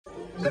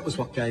That was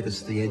what gave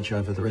us the edge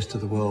over the rest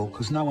of the world,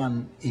 because no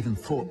one even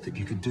thought that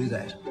you could do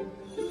that.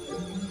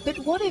 But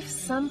what if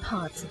some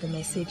parts of the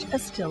message are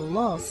still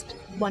lost?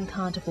 One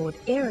can't avoid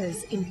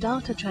errors in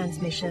data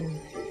transmission.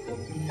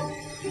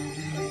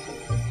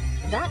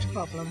 That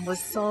problem was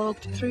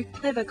solved through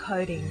clever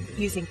coding,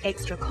 using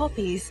extra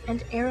copies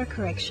and error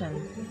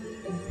correction.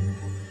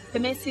 The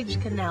message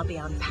can now be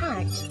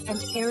unpacked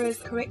and errors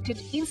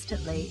corrected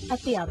instantly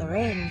at the other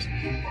end.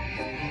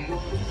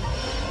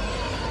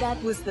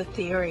 That was the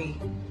theory.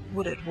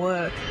 Would it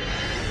work?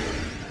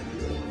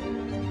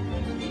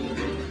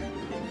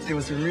 There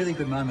was a really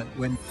good moment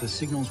when the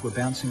signals were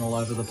bouncing all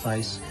over the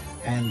place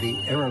and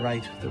the error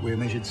rate that we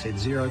measured said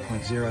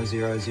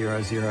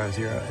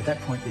 0.00000. At that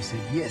point we said,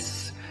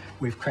 yes,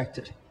 we've cracked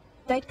it.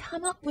 They'd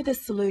come up with a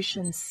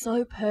solution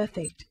so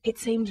perfect, it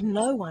seemed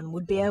no one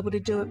would be able to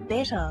do it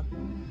better.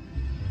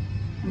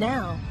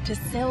 Now, to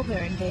sell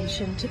their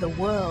invention to the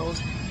world,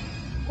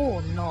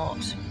 or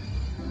not.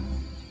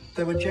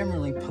 They were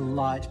generally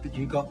polite, but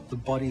you got the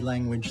body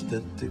language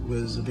that it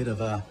was a bit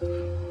of a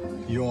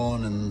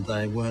yawn and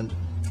they weren't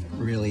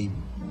really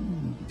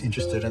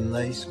interested in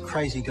these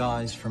crazy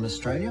guys from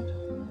Australia.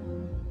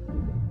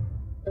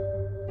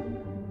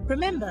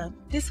 Remember,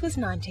 this was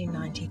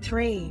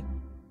 1993.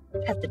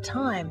 At the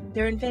time,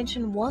 their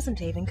invention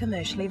wasn't even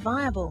commercially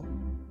viable.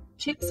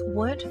 Chips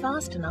weren't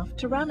fast enough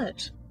to run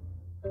it.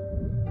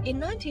 In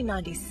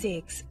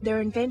 1996, their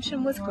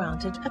invention was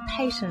granted a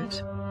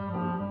patent.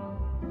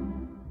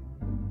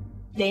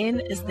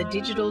 Then, as the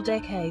digital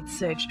decade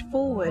surged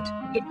forward,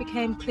 it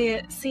became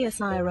clear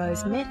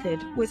CSIRO's method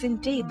was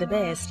indeed the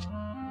best.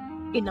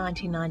 In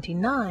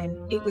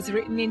 1999, it was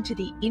written into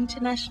the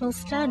international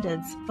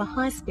standards for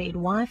high-speed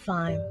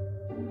Wi-Fi.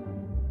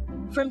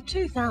 From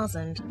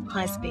 2000,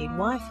 high-speed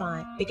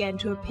Wi-Fi began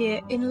to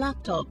appear in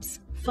laptops,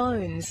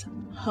 phones,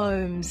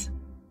 homes.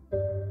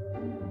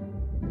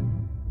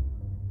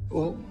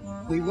 Well,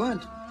 we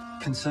weren't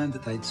concerned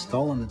that they'd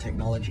stolen the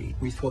technology.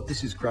 We thought,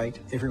 this is great,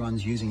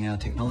 everyone's using our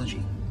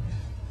technology.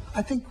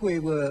 I think we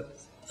were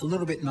a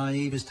little bit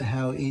naive as to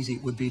how easy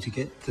it would be to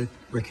get the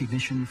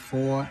recognition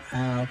for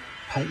our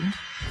patent.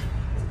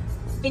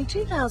 In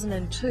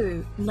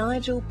 2002,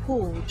 Nigel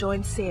Poole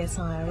joined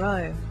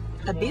CSIRO.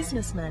 A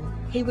businessman,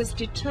 he was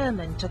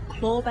determined to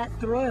claw back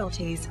the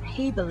royalties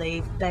he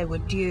believed they were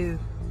due.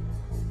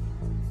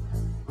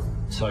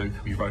 So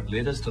we wrote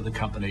letters to the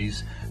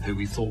companies who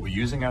we thought were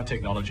using our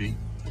technology,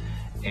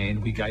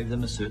 and we gave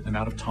them a certain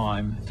amount of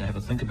time to have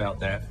a think about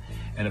that.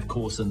 And of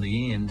course, in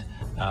the end,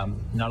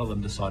 none of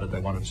them decided they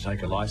wanted to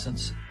take a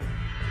license.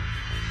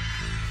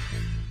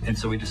 And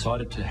so we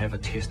decided to have a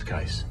test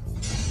case.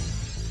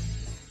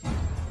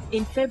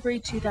 In February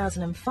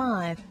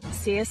 2005,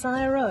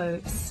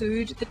 CSIRO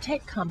sued the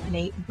tech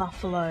company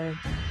Buffalo.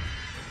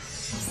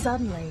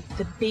 Suddenly,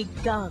 the big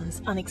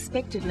guns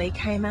unexpectedly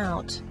came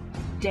out.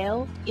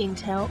 Dell,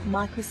 Intel,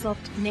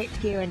 Microsoft,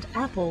 Netgear and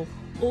Apple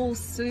all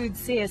sued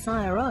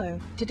CSIRO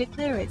to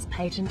declare its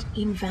patent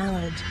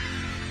invalid.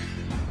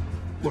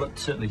 Well, it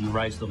certainly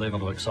raised the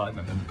level of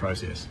excitement in the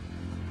process.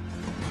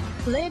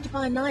 Led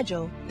by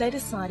Nigel, they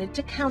decided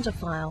to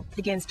counterfile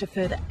against a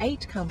further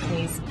 8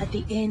 companies at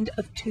the end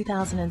of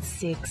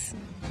 2006.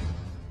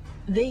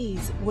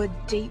 These were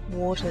deep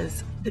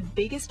waters, the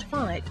biggest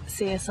fight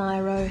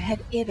CSIRO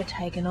had ever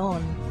taken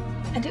on.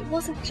 And it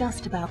wasn't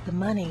just about the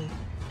money.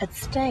 At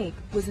stake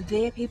was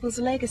their people's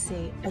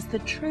legacy as the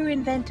true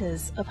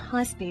inventors of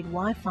high-speed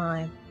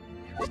Wi-Fi.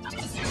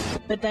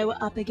 But they were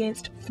up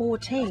against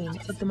 14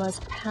 of the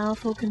most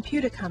powerful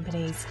computer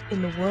companies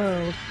in the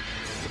world.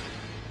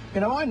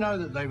 You know, I know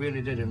that they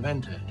really did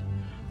invent it,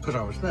 because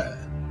I was there.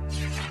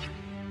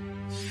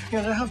 You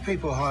know, to have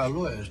people hire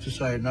lawyers to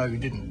say, no, you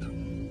didn't,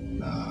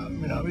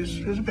 you know,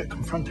 it was a bit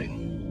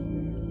confronting.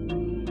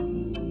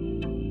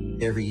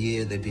 Every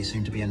year there'd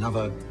seem to be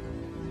another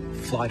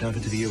flight over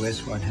to the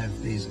US where I'd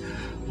have these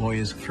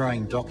lawyers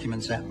throwing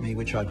documents at me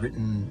which I'd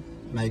written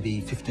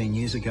maybe 15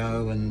 years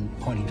ago and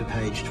pointing to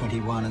page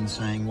 21 and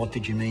saying, what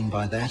did you mean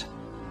by that?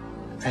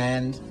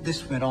 And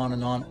this went on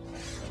and on.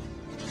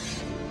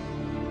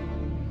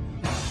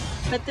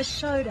 But the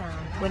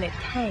showdown, when it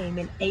came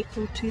in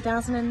April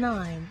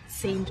 2009,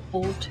 seemed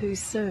all too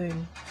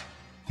soon.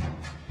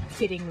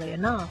 Fittingly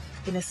enough,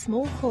 in a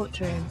small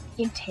courtroom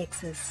in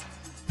Texas.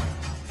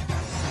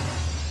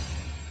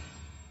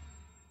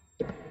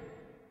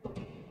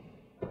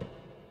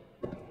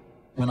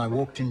 When I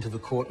walked into the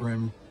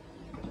courtroom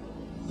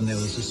and there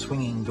was the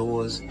swinging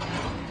doors,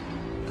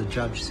 the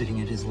judge sitting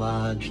at his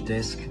large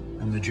desk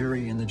and the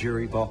jury in the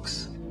jury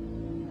box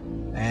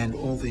and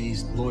all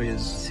these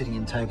lawyers sitting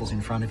in tables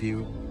in front of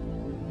you,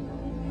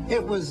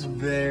 it was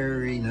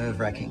very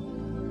nerve-wracking.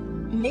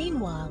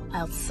 Meanwhile,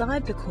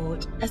 outside the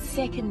court, a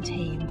second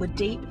team were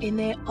deep in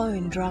their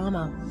own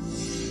drama.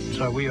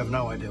 So we have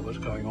no idea what's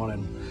going on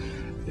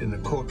in the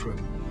courtroom.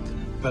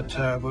 But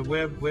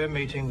we're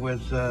meeting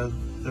with the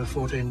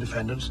 14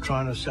 defendants,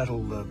 trying to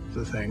settle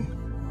the thing.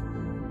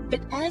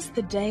 But as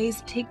the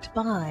days ticked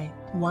by,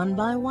 one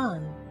by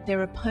one,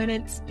 their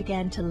opponents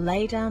began to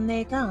lay down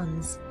their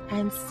guns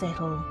and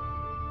settle.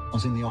 I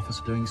was in the office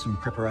doing some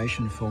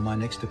preparation for my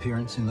next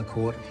appearance in the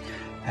court,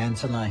 and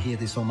suddenly I hear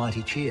this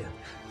almighty cheer.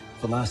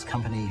 The last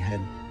company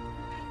had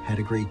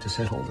agreed to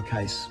settle the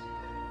case.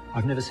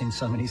 I've never seen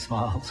so many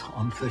smiles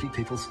on 30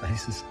 people's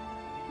faces.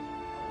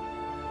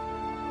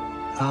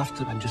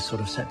 After, I just sort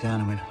of sat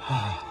down and went,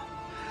 oh,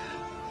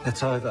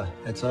 that's over,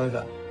 it's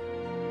over.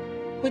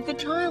 With the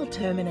trial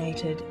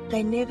terminated,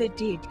 they never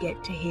did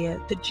get to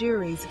hear the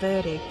jury's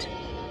verdict.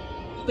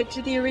 But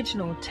to the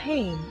original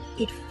team,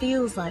 it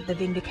feels like the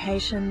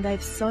vindication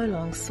they've so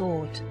long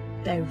sought.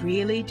 They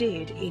really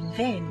did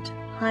invent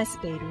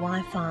high-speed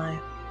Wi-Fi.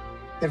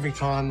 Every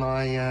time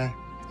I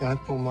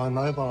pull my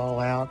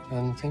mobile out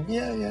and think,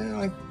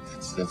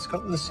 that's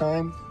got the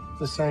same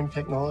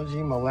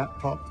technology. My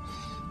laptop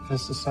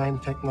has the same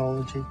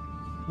technology.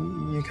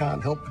 You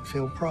can't help but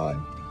feel pride.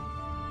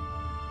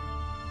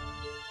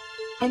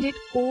 And it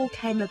all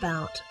came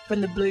about from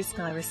the blue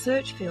sky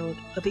research field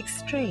of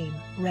extreme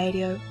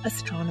radio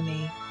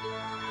astronomy.